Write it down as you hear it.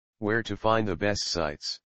Where to find the best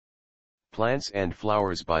sites. Plants and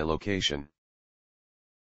flowers by location.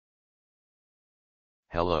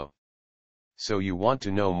 Hello. So you want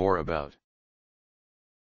to know more about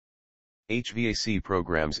HVAC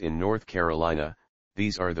programs in North Carolina?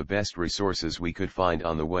 These are the best resources we could find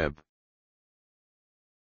on the web.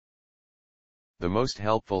 The most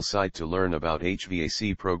helpful site to learn about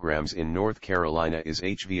HVAC programs in North Carolina is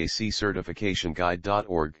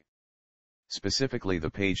hvaccertificationguide.org. Specifically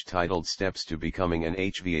the page titled Steps to Becoming an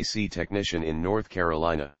HVAC Technician in North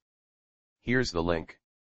Carolina. Here's the link.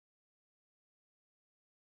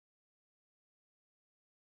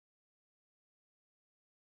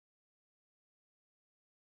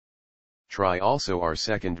 Try also our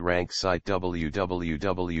second-ranked site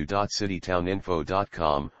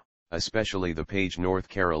www.citytowninfo.com, especially the page North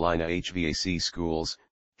Carolina HVAC Schools,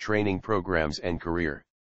 Training Programs and Career.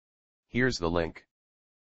 Here's the link.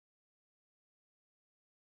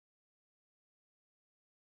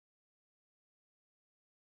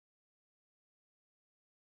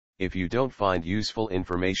 If you don't find useful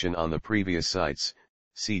information on the previous sites,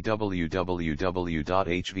 see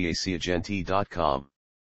www.hvacagenti.com.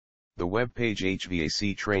 The webpage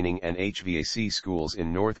HVAC Training and HVAC Schools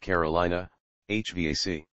in North Carolina,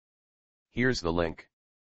 HVAC. Here's the link.